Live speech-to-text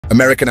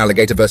American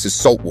alligator versus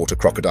saltwater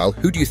crocodile,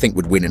 who do you think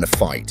would win in a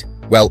fight?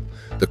 Well,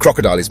 the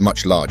crocodile is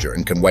much larger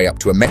and can weigh up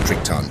to a metric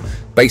ton,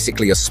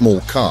 basically a small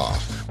car,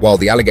 while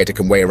the alligator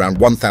can weigh around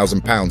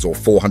 1,000 pounds or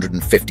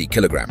 450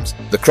 kilograms.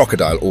 The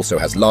crocodile also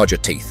has larger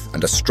teeth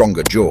and a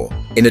stronger jaw.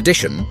 In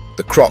addition,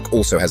 the croc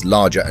also has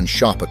larger and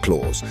sharper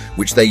claws,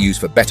 which they use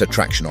for better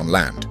traction on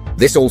land.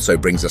 This also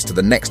brings us to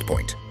the next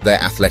point,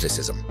 their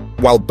athleticism.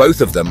 While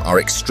both of them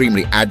are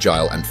extremely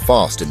agile and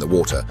fast in the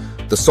water,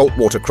 the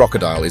saltwater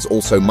crocodile is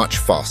also much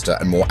faster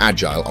and more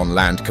agile on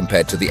land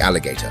compared to the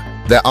alligator.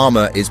 Their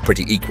armor is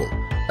pretty equal,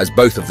 as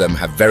both of them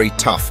have very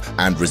tough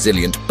and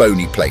resilient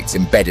bony plates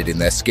embedded in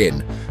their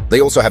skin. They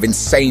also have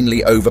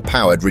insanely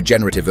overpowered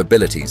regenerative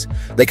abilities.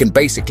 They can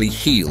basically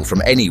heal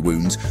from any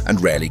wounds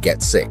and rarely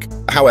get sick.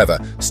 However,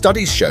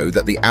 studies show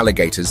that the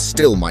alligators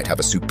still might have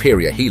a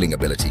superior healing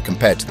ability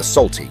compared to the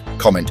salty.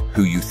 Comment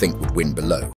who you think would win below.